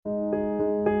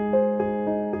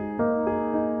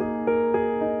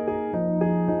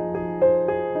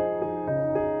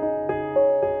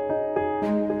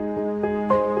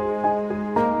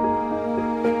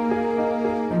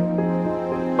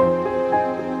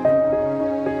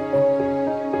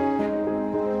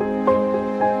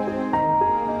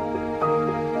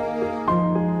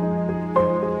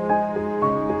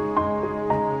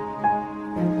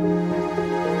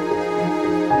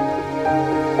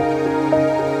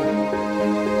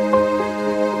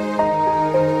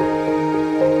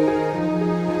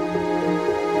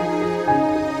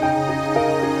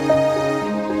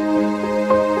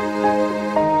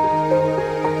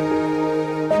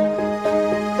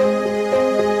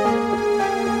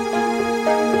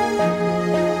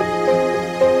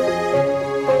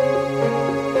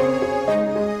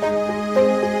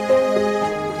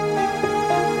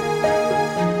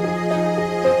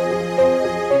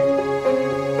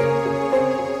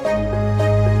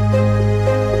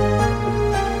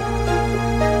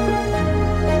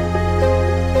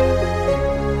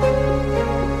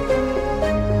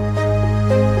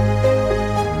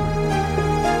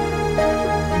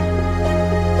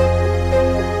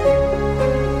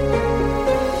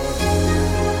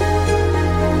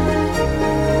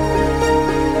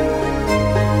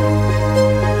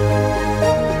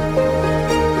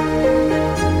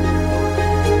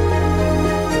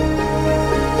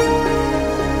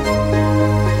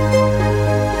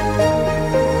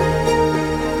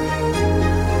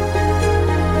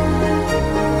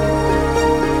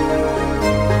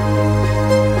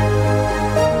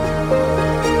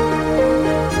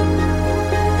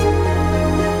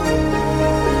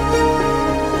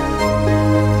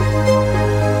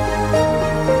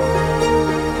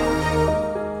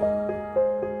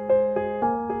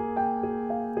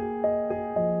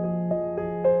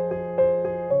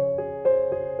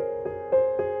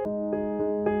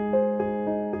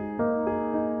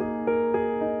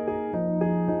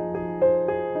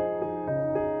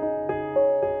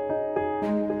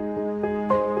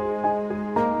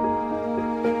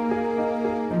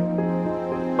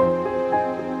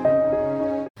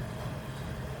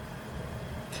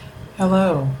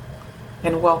Hello,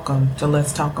 and welcome to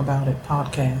Let's Talk About It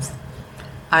podcast.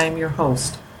 I am your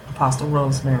host, Apostle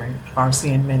Rosemary of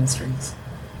RCN Ministries.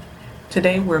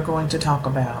 Today we're going to talk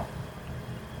about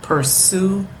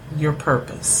pursue your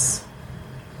purpose.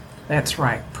 That's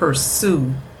right,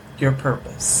 pursue your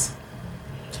purpose.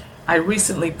 I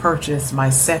recently purchased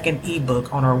my second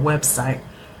ebook on our website,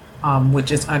 which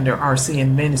is under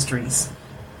RCN Ministries.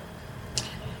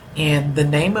 And the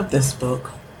name of this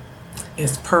book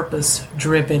is Purpose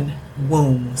Driven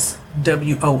Wombs,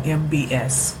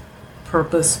 WOMBS,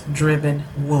 Purpose Driven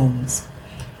Wombs.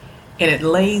 And it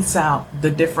lays out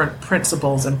the different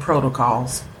principles and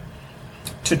protocols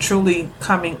to truly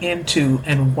coming into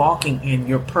and walking in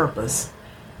your purpose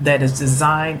that is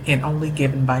designed and only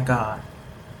given by God.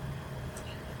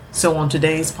 So on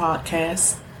today's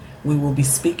podcast, we will be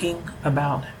speaking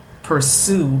about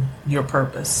pursue your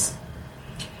purpose.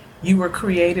 You were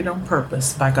created on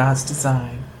purpose by God's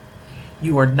design.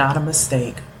 You are not a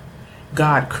mistake.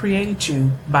 God created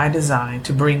you by design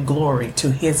to bring glory to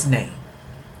His name.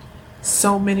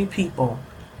 So many people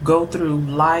go through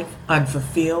life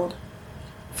unfulfilled,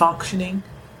 functioning,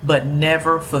 but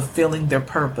never fulfilling their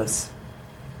purpose.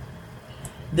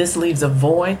 This leaves a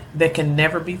void that can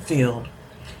never be filled,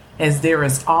 as there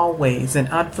is always an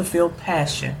unfulfilled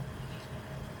passion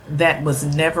that was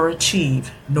never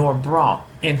achieved nor brought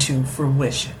into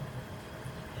fruition.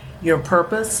 Your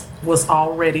purpose was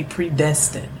already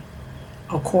predestined,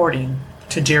 according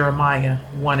to Jeremiah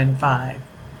 1:5.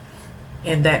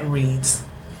 And that reads,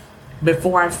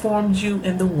 "Before I formed you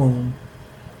in the womb,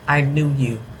 I knew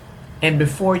you. And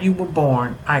before you were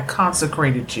born, I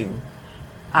consecrated you.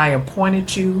 I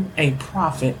appointed you a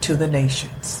prophet to the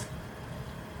nations."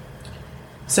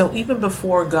 So even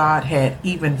before God had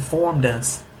even formed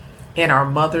us in our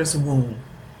mother's womb,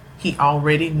 He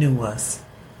already knew us.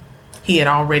 He had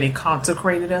already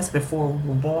consecrated us before we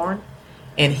were born,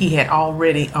 and He had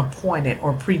already appointed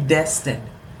or predestined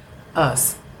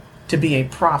us to be a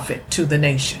prophet to the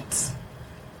nations.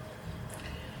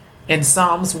 In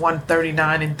Psalms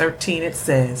 139:13 it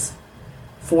says,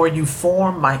 "For you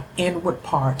formed my inward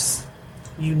parts.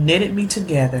 You knitted me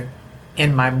together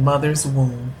in my mother's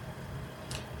womb."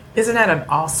 Isn't that an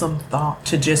awesome thought,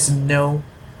 to just know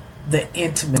the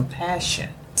intimate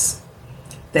passions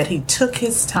that He took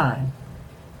His time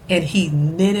and He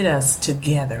knitted us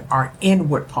together, our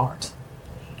inward parts.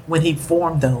 When He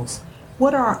formed those,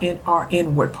 what are in our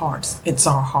inward parts? It's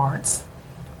our hearts,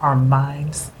 our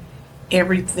minds,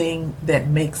 everything that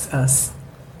makes us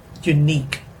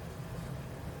unique,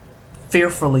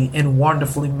 fearfully and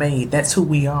wonderfully made. That's who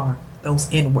we are, those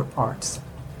inward parts.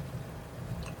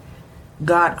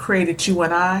 God created you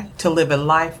and I to live a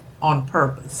life on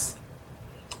purpose,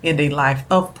 and a life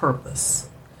of purpose.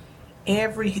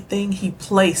 Everything He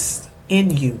placed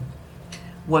in you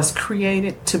was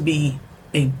created to be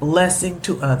a blessing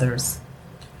to others.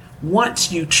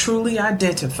 Once you truly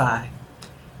identify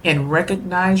and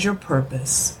recognize your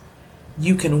purpose,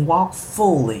 you can walk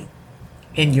fully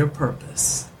in your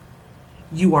purpose.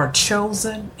 You are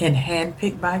chosen and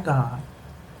handpicked by God.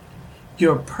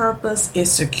 Your purpose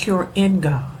is secure in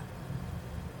God.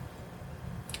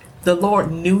 The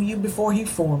Lord knew you before He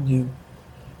formed you.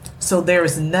 So there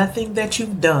is nothing that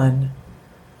you've done,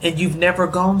 and you've never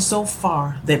gone so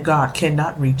far that God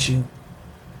cannot reach you.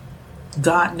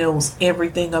 God knows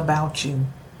everything about you.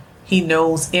 He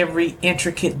knows every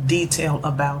intricate detail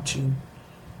about you.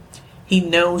 He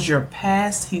knows your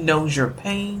past. He knows your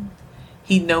pain.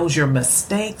 He knows your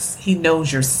mistakes. He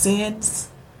knows your sins.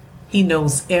 He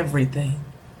knows everything.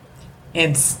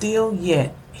 And still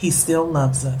yet, He still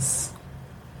loves us.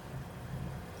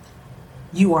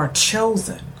 You are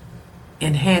chosen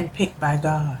and handpicked by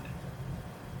God.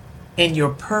 And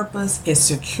your purpose is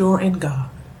secure in God.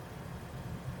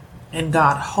 And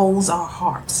God holds our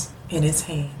hearts in His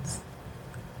hands.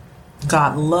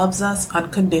 God loves us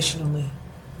unconditionally.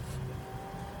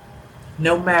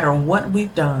 No matter what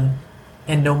we've done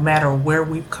and no matter where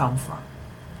we've come from.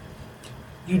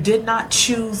 You did not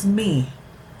choose me,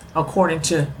 according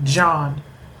to John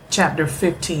chapter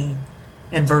 15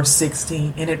 and verse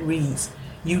 16. And it reads,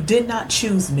 "You did not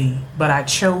choose me, but I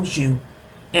chose you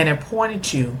and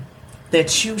appointed you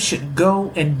that you should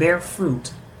go and bear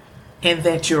fruit, and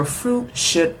that your fruit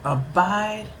should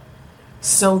abide,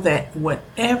 so that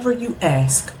whatever you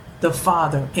ask the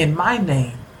Father in my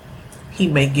name, He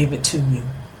may give it to you."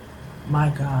 My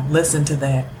God, listen to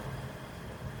that.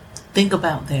 Think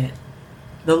about that.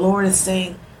 The Lord is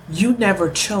saying, you never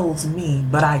chose me,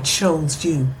 but I chose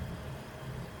you.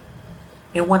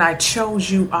 And when I chose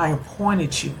you, I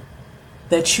appointed you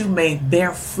that you may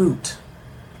bear fruit.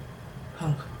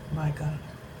 Oh, my God.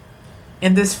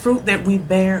 And this fruit that we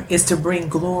bear is to bring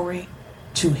glory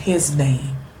to his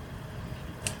name.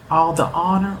 All the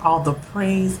honor, all the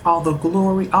praise, all the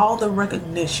glory, all the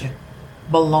recognition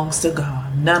belongs to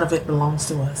God. None of it belongs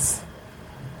to us.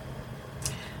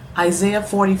 Isaiah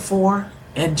 44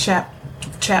 and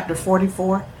chapter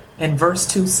 44 and verse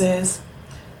 2 says,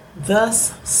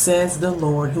 "Thus says the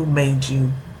Lord who made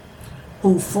you,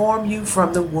 who formed you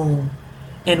from the womb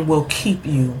and will keep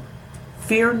you.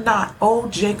 Fear not, O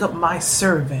Jacob, my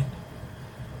servant,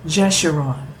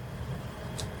 Jeshurun,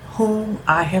 whom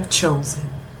I have chosen,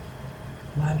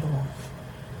 my Lord."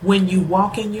 When you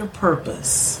walk in your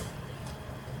purpose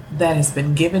that has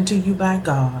been given to you by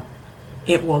God,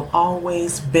 it will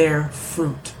always bear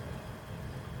fruit.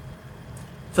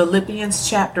 Philippians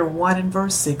chapter 1 and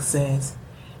verse 6 says,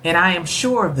 "And I am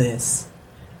sure of this,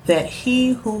 that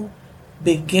he who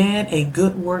began a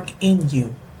good work in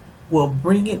you will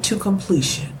bring it to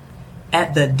completion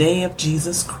at the day of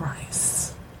Jesus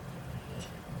Christ."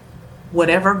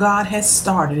 Whatever God has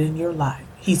started in your life,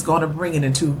 he's going to bring it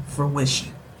into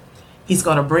fruition. He's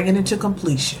going to bring it into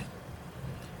completion.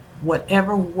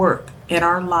 Whatever work in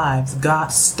our lives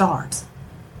God starts,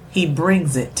 he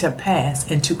brings it to pass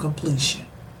into completion.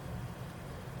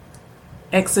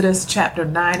 Exodus chapter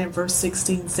 9 and verse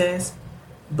 16 says,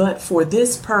 "But for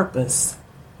this purpose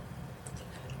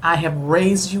I have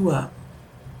raised you up,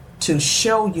 to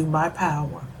show you my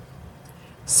power,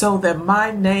 so that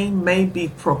my name may be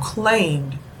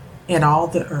proclaimed in all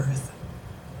the earth."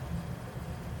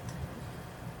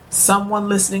 Someone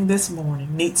listening this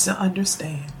morning needs to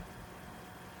understand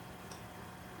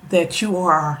that you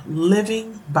are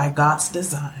living by God's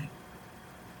design.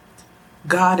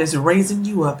 God is raising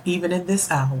you up even in this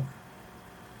hour,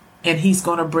 and he's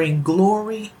going to bring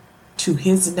glory to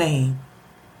his name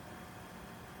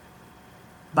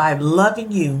by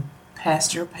loving you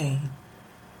past your pain,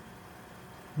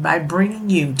 by bringing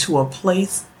you to a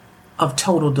place of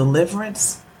total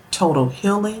deliverance, total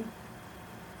healing,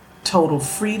 total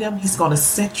freedom. He's going to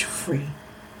set you free.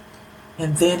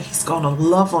 And then he's going to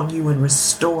love on you and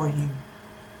restore you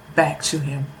back to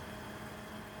him.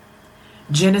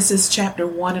 Genesis chapter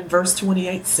 1 and verse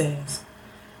 28 says,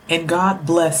 "And God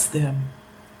blessed them,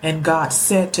 and God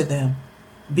said to them,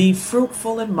 Be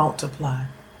fruitful and multiply,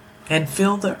 and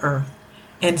fill the earth,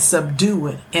 and subdue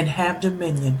it, and have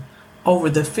dominion over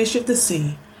the fish of the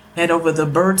sea, and over the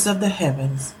birds of the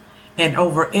heavens, and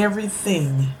over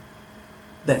everything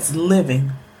that's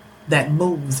living that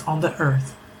moves on the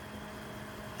earth."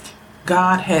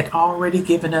 God had already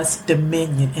given us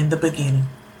dominion in the beginning.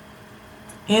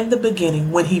 In the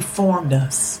beginning, when he formed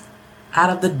us out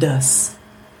of the dust,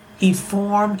 he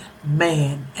formed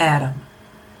man, Adam,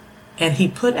 and he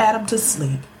put Adam to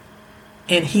sleep,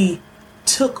 and he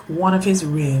took one of his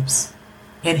ribs,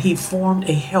 and he formed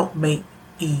a helpmate,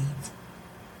 Eve.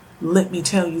 Let me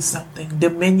tell you something.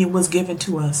 Dominion was given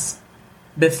to us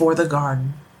before the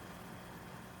garden.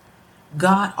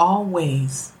 God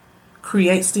always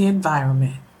creates the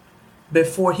environment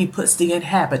before he puts the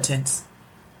inhabitants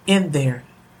in there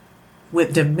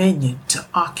with dominion to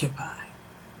occupy.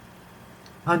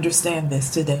 Understand this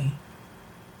today.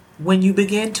 When you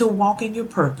begin to walk in your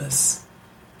purpose,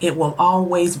 it will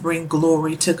always bring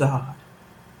glory to God.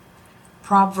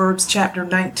 Proverbs chapter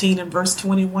 19 and verse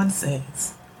 21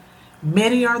 says,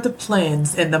 "Many are the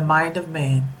plans in the mind of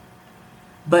man,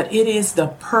 but it is the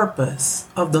purpose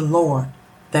of the Lord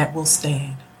that will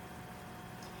stand."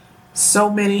 So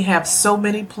many have so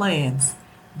many plans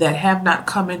that have not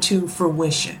come into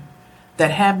fruition,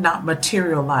 that have not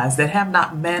materialized, that have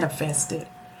not manifested.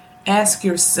 Ask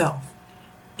yourself,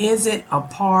 is it a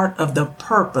part of the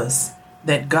purpose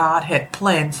that God had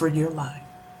planned for your life?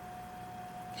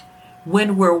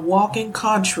 When we're walking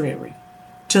contrary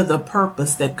to the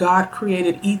purpose that God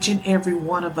created each and every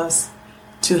one of us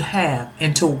to have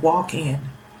and to walk in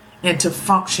and to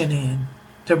function in,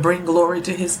 to bring glory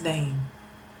to his name,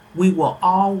 we will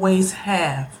always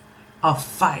have a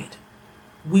fight.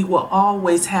 We will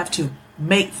always have to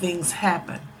make things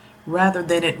happen rather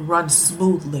than it run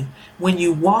smoothly. When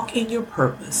you walk in your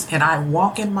purpose, and I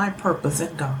walk in my purpose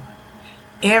in God,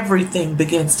 everything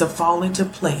begins to fall into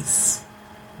place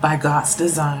by God's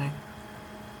design.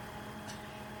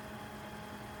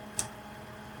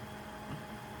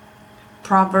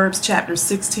 Proverbs chapter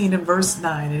 16 and verse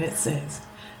 9, and it says,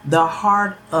 "The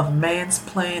heart of man's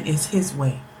plan is his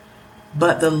way,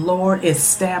 but the Lord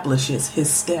establishes his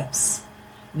steps."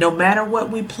 No matter what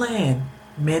we plan,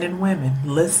 men and women,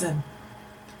 listen.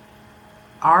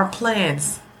 Our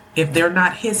plans, if they're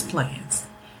not his plans,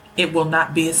 it will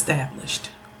not be established.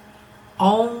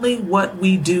 Only what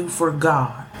we do for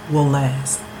God will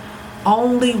last.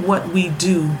 Only what we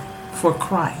do for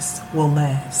Christ will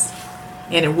last,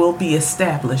 and it will be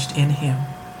established in Him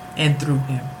and through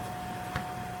Him.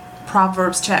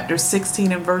 Proverbs chapter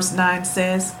 16 and verse 9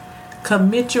 says,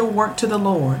 "Commit your work to the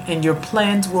Lord, and your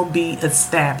plans will be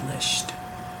established."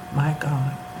 My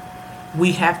God.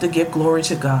 We have to give glory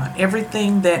to God.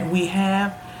 Everything that we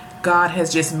have, God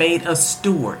has just made us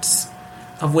stewards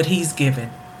of what He's given.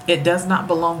 It does not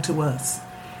belong to us.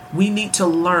 We need to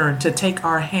learn to take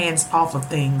our hands off of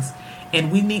things,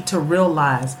 and we need to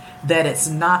realize that it's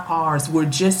not ours. We're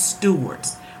just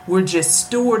stewards. We're just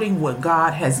stewarding what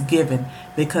God has given,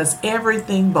 because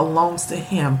everything belongs to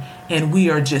Him, and we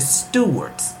are just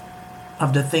stewards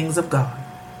of the things of God.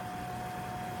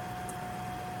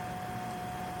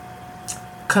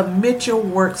 Commit your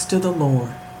works to the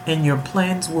Lord, and your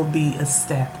plans will be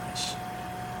established.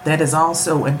 That is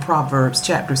also in Proverbs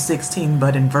chapter 16,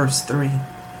 but in verse 3.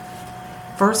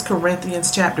 1 Corinthians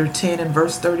chapter 10 and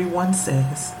verse 31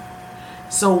 says,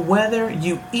 "So whether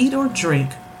you eat or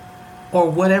drink, or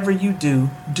whatever you do,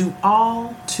 do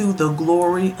all to the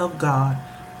glory of God.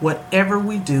 Whatever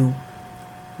we do,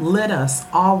 let us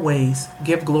always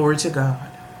give glory to God."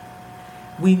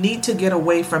 We need to get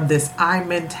away from this I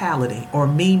mentality, or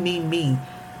me.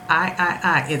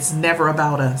 I. It's never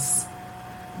about us.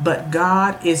 But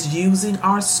God is using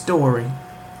our story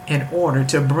in order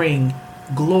to bring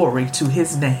glory to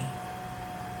His name,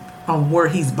 on where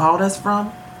He's bought us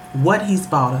from, what He's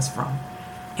bought us from,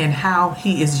 and how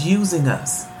He is using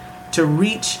us to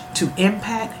reach, to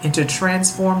impact, and to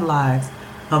transform lives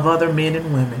of other men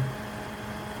and women.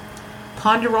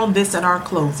 Ponder on this in our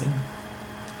closing.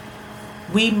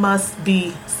 We must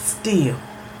be still.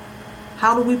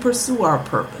 How do we pursue our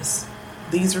purpose?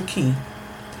 These are key.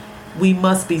 We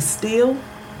must be still.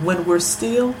 When we're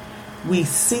still, we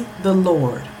seek the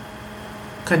Lord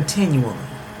continually.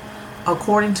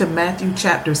 According to Matthew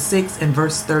chapter 6 and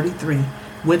verse 33,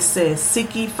 which says,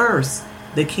 "Seek ye first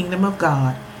the kingdom of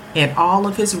God and all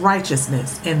of His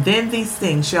righteousness, and then these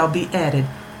things shall be added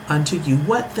unto you."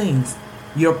 What things?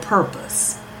 Your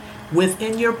purpose.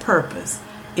 Within your purpose,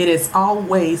 it is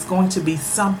always going to be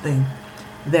something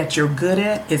that you're good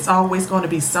at. It's always going to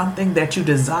be something that you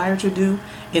desire to do.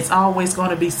 It's always going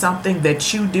to be something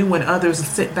that you do when others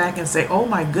sit back and say, "Oh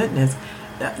my goodness,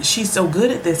 she's so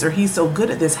good at this," or "He's so good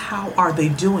at this. How are they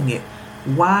doing it?"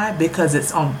 Why? Because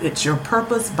it's your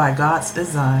purpose by God's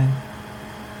design.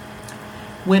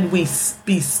 When we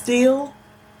be still,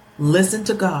 listen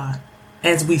to God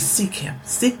as we seek Him.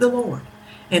 Seek the Lord.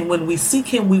 And when we seek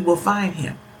Him, we will find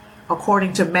Him.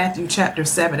 According to Matthew chapter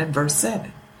 7 and verse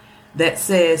 7, that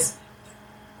says,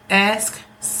 "Ask,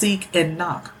 seek, and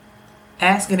knock.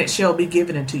 Ask, and it shall be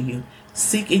given unto you.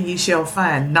 Seek, and ye shall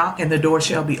find. Knock, and the door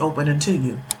shall be opened unto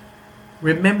you."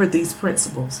 Remember these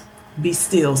principles. Be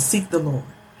still, seek the Lord.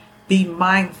 Be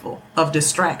mindful of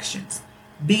distractions.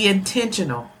 Be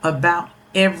intentional about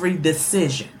every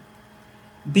decision.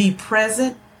 Be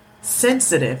present,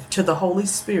 sensitive to the Holy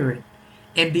Spirit,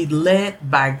 and be led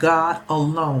by God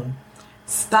alone.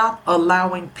 Stop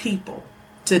allowing people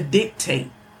to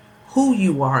dictate who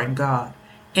you are in God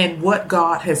and what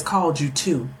God has called you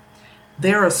to.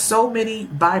 There are so many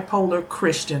bipolar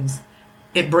Christians.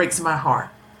 It breaks my heart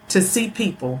to see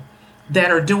people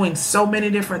that are doing so many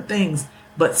different things,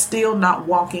 but still not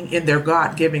walking in their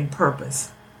God-given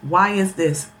purpose. Why is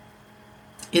this?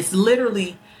 It's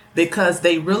literally because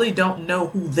they really don't know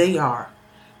who they are.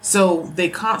 So they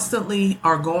constantly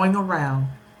are going around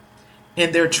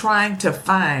and they're trying to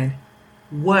find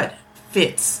what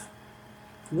fits.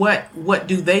 What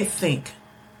do they think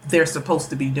they're supposed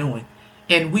to be doing?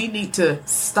 And we need to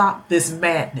stop this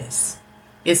madness.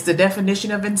 It's the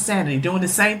definition of insanity, doing the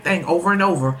same thing over and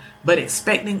over, but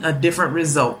expecting a different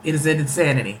result. It is an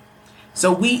insanity.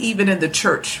 So we, even in the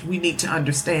church, we need to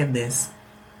understand this.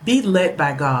 Be led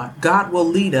by God. God will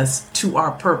lead us to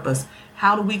our purpose.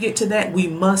 How do we get to that? We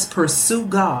must pursue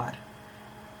God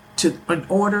in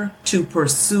order to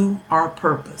pursue our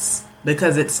purpose,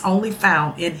 because it's only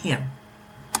found in Him.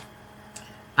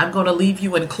 I'm going to leave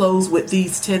you and close with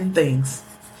these 10 things.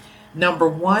 Number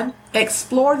 1,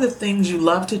 explore the things you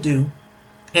love to do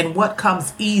and what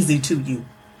comes easy to you.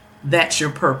 That's your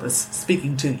purpose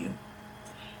speaking to you.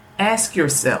 Ask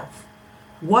yourself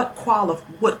what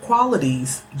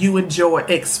qualities you enjoy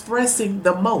expressing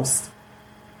the most.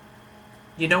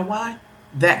 You know why?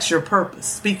 That's your purpose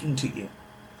speaking to you.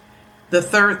 The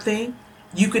third thing,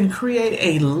 you can create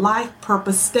a life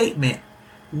purpose statement.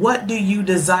 What do you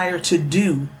desire to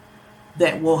do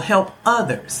that will help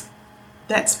others?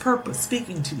 That's purpose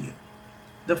speaking to you.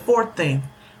 The fourth thing,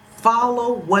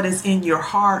 follow what is in your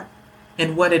heart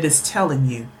and what it is telling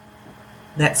you.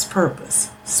 That's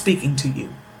purpose speaking to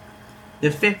you.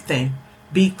 The fifth thing,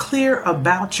 be clear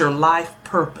about your life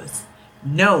purpose.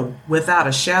 Know without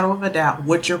a shadow of a doubt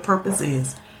what your purpose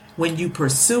is. When you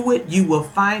pursue it, you will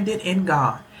find it in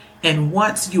God. And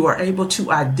once you are able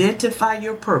to identify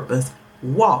your purpose,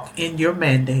 walk in your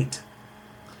mandate.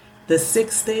 The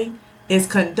sixth thing is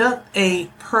conduct a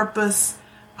purpose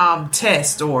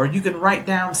test, or you can write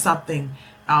down something,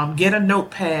 get a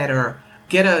notepad or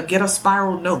get a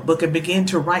spiral notebook and begin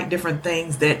to write different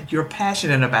things that you're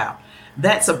passionate about.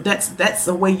 That's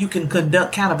the way you can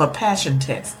conduct kind of a passion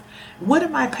test. What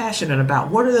am I passionate about?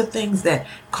 What are the things that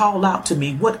call out to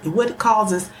me? What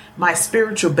causes my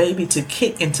spiritual baby to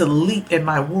kick and to leap in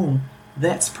my womb?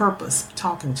 That's purpose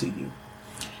talking to you.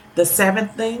 The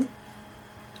seventh thing,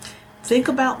 think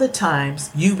about the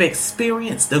times you've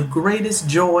experienced the greatest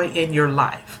joy in your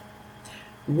life.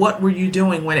 What were you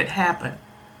doing when it happened?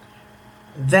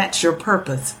 That's your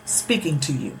purpose speaking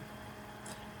to you.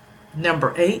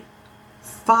 Number 8,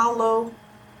 follow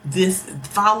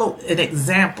an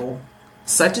example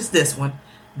such as this one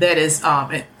that is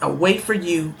a way for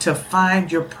you to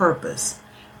find your purpose.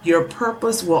 Your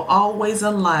purpose will always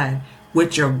align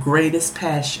with your greatest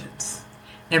passions.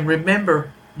 And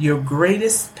remember, your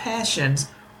greatest passions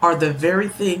are the very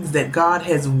things that God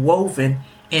has woven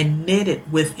and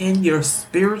knitted within your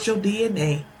spiritual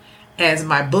DNA, as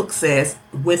my book says,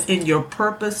 within your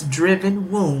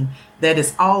purpose-driven womb that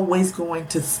is always going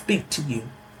to speak to you.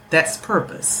 That's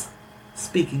purpose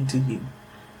speaking to you.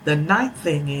 The ninth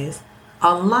thing is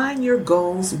align your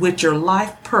goals with your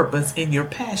life purpose and your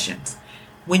passions.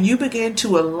 When you begin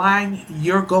to align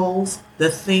your goals, the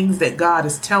things that God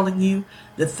is telling you,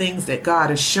 the things that God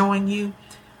is showing you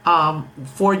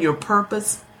for your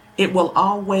purpose, it will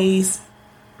always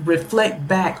reflect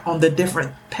back on the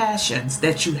different passions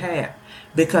that you have,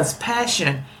 because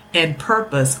passion and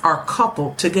purpose are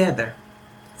coupled together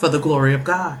for the glory of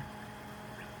God.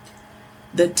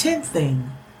 The 10th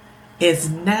thing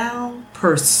is now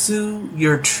pursue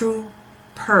your true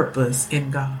purpose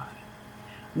in God.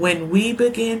 When we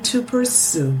begin to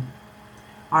pursue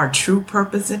our true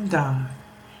purpose in God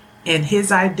and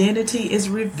His identity is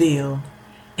revealed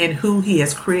in who He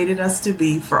has created us to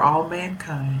be for all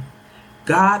mankind,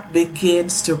 God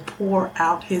begins to pour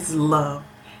out His love,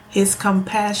 His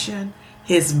compassion,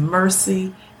 His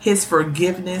mercy, His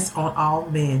forgiveness on all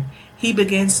men. He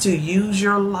begins to use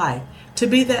your life to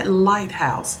be that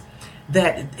lighthouse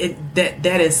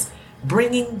that is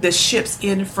bringing the ships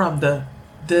in from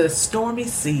the stormy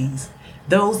seas,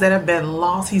 those that have been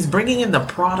lost. He's bringing in the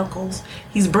prodigals.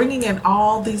 He's bringing in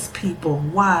all these people.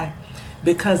 Why?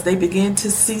 Because they begin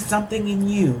to see something in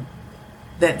you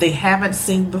that they haven't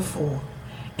seen before.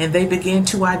 And they begin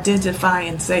to identify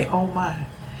and say, oh my,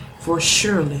 for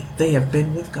surely they have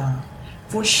been with God.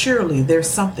 For surely there's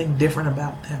something different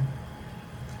about them.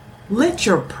 Let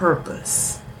your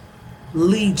purpose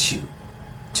lead you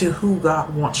to who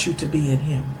God wants you to be in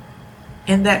Him.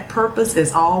 And that purpose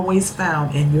is always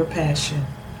found in your passion.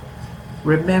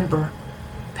 Remember,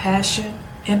 passion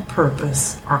and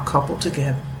purpose are coupled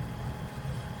together.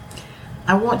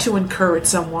 I want to encourage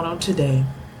someone on today.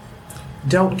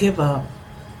 Don't give up.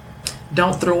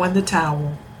 Don't throw in the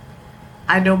towel.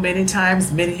 I know many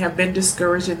times many have been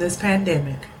discouraged in this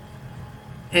pandemic.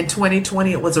 In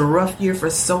 2020, it was a rough year for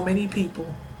so many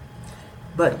people.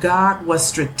 But God was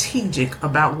strategic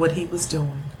about what He was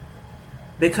doing.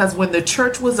 Because when the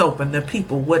church was open, the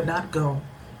people would not go.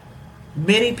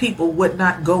 Many people would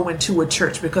not go into a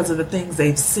church because of the things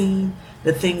they've seen,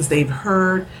 the things they've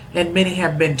heard, and many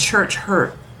have been church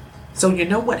hurt. So you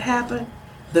know what happened?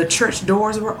 The church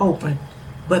doors were open,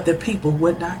 but the people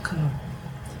would not come.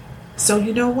 So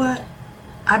you know what?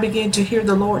 I began to hear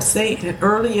the Lord say, and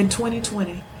early in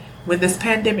 2020, when this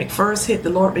pandemic first hit, the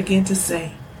Lord began to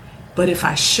say, but if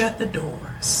I shut the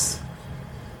doors,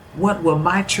 what will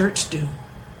my church do?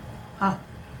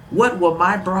 What will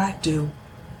my bride do?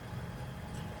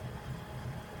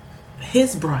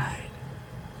 His bride,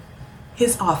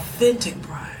 His authentic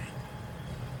bride,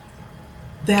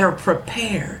 that are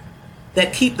prepared,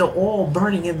 that keep the oil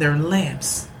burning in their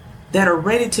lamps, that are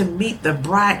ready to meet the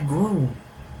bridegroom.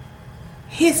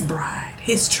 His bride,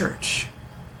 His church,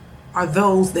 are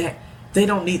those that they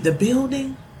don't need the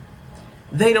building.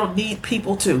 They don't need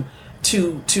people to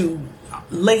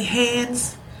lay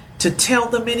hands, to tell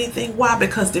them anything. Why?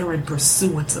 Because they're in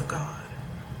pursuance of God.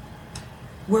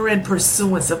 We're in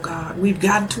pursuance of God. We've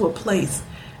gotten to a place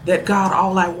that, God,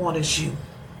 all I want is you.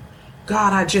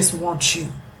 God, I just want you.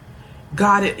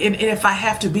 God, and if I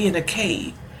have to be in a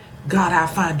cave, God, I'll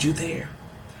find you there.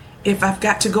 If I've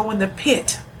got to go in the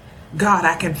pit, God,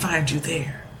 I can find you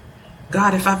there.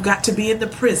 God, if I've got to be in the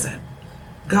prison,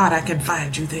 God, I can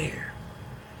find you there.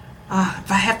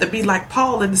 If I have to be like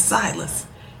Paul and Silas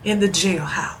in the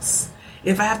jailhouse,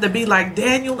 if I have to be like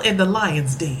Daniel in the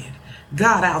lion's den,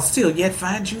 God, I'll still yet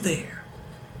find you there.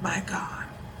 My God.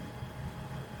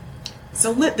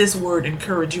 So let this word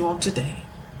encourage you on today.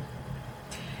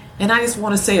 And I just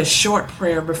want to say a short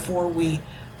prayer before we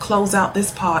close out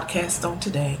this podcast on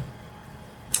today.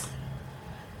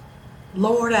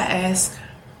 Lord, I ask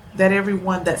that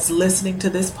everyone that's listening to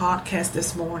this podcast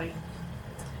this morning,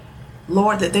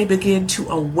 Lord, that they begin to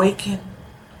awaken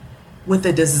with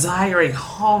a desire, a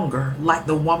hunger like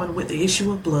the woman with the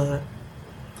issue of blood,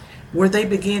 where they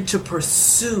begin to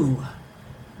pursue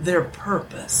their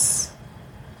purpose,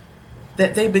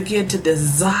 that they begin to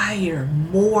desire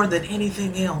more than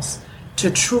anything else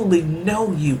to truly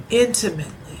know you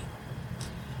intimately,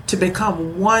 to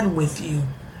become one with you,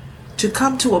 to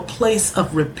come to a place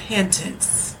of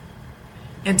repentance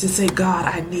and to say, God,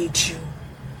 I need you.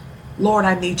 Lord,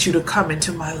 I need you to come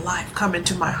into my life, come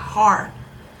into my heart.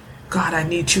 God, I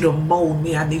need you to mold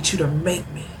me. I need you to make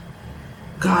me.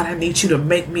 God, I need you to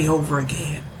make me over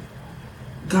again.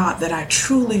 God, that I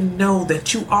truly know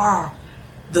that you are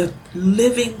the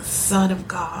living Son of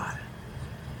God.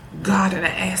 God, and I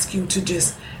ask you to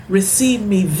just receive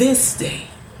me this day.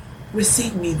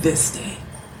 Receive me this day.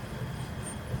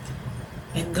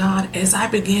 And God, as I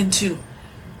begin to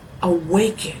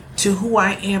awaken to who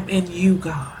I am in you,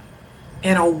 God,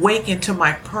 and awaken to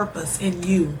my purpose in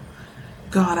you,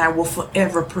 God, I will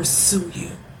forever pursue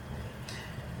you.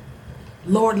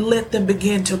 Lord, let them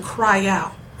begin to cry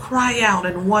out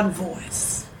in one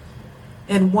voice,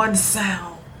 in one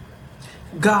sound.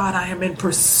 God, I am in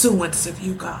pursuance of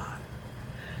you, God.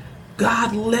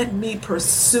 God, let me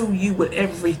pursue you with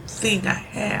everything I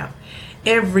have.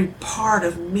 Every part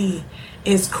of me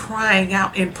is crying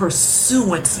out in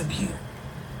pursuance of you.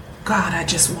 God, I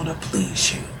just want to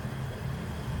please you.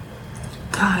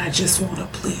 God, I just want to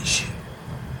please you.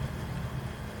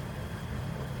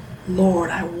 Lord,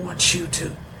 I want you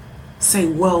to say,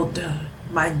 well done,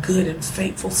 my good and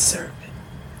faithful servant.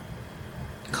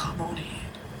 Come on in.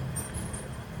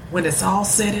 When it's all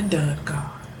said and done,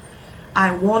 God,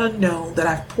 I want to know that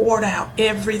I've poured out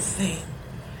everything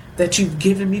that you've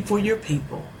given me for your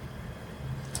people.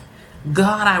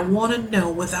 God, I want to know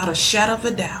without a shadow of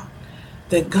a doubt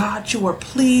that, God, you are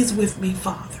pleased with me,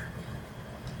 Father.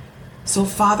 So,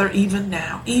 Father, even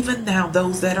now,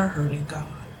 those that are hurting, God,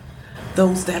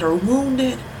 those that are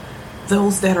wounded,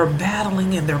 those that are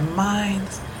battling in their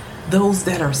minds, those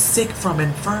that are sick from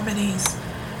infirmities,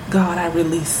 God, I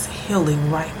release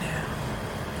healing right now.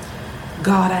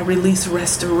 God, I release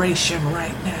restoration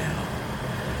right now.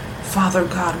 Father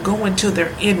God, go into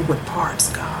their inward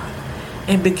parts, God,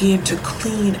 and begin to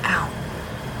clean out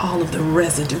all of the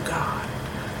residue, God,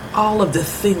 all of the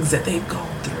things that they've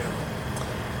gone through.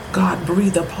 God,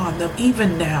 breathe upon them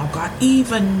even now, God,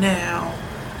 even now.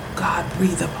 God,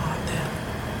 breathe upon them.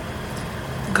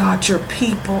 God, your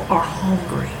people are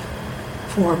hungry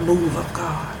for a move of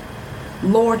God.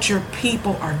 Lord, your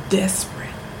people are desperate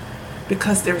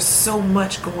because there's so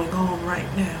much going on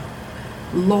right now.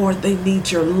 Lord, they need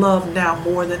your love now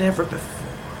more than ever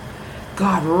before.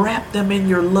 God, wrap them in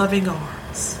your loving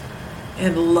arms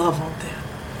and love on them.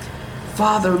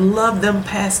 Father, love them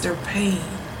past their pain,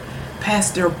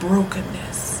 past their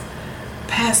brokenness,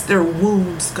 past their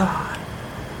wounds, God.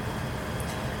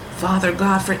 Father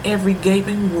God, for every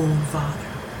gaping wound, Father,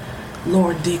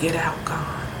 Lord, dig it out,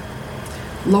 God.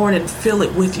 Lord, and fill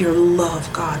it with your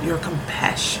love, God, your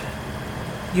compassion,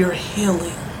 your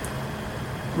healing.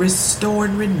 Restore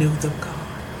and renew them, God.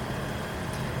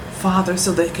 Father,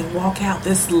 so they can walk out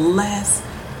this last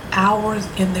hours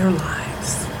in their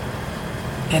lives.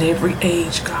 At every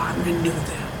age, God, renew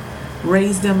them.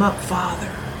 Raise them up,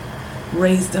 Father.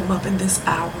 Raise them up in this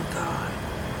hour, God.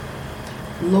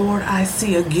 Lord, I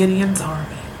see a Gideon's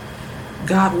army.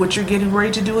 God, what you're getting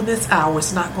ready to do in this hour,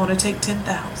 it's not going to take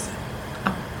 10,000.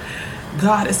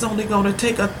 God, it's only going to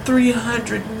take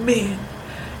 300 men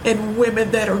and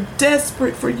women that are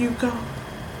desperate for you, God.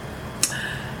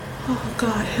 Oh,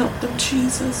 God, help them,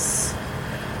 Jesus.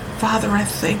 Father, I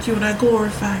thank you and I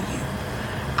glorify you.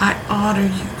 I honor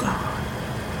you, God.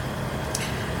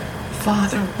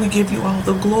 Father, we give you all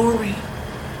the glory.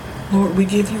 Lord, we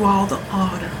give you all the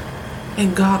honor.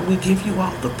 And God, we give you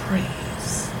all the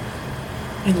praise.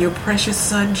 In your precious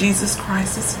Son, Jesus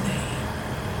Christ's name.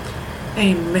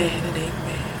 Amen and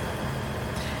amen.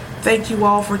 Thank you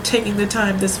all for taking the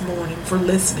time this morning, for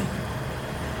listening,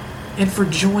 and for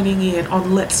joining in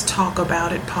on Let's Talk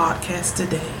About It podcast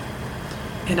today.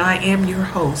 And I am your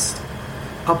host,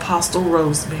 Apostle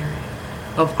Rosemary,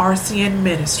 of RCN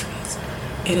Ministries,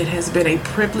 and it has been a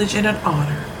privilege and an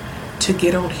honor to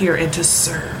get on here and to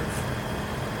serve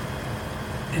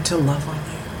and to love on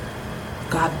you.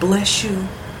 God bless you.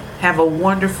 Have a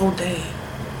wonderful day.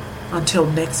 Until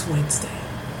next Wednesday.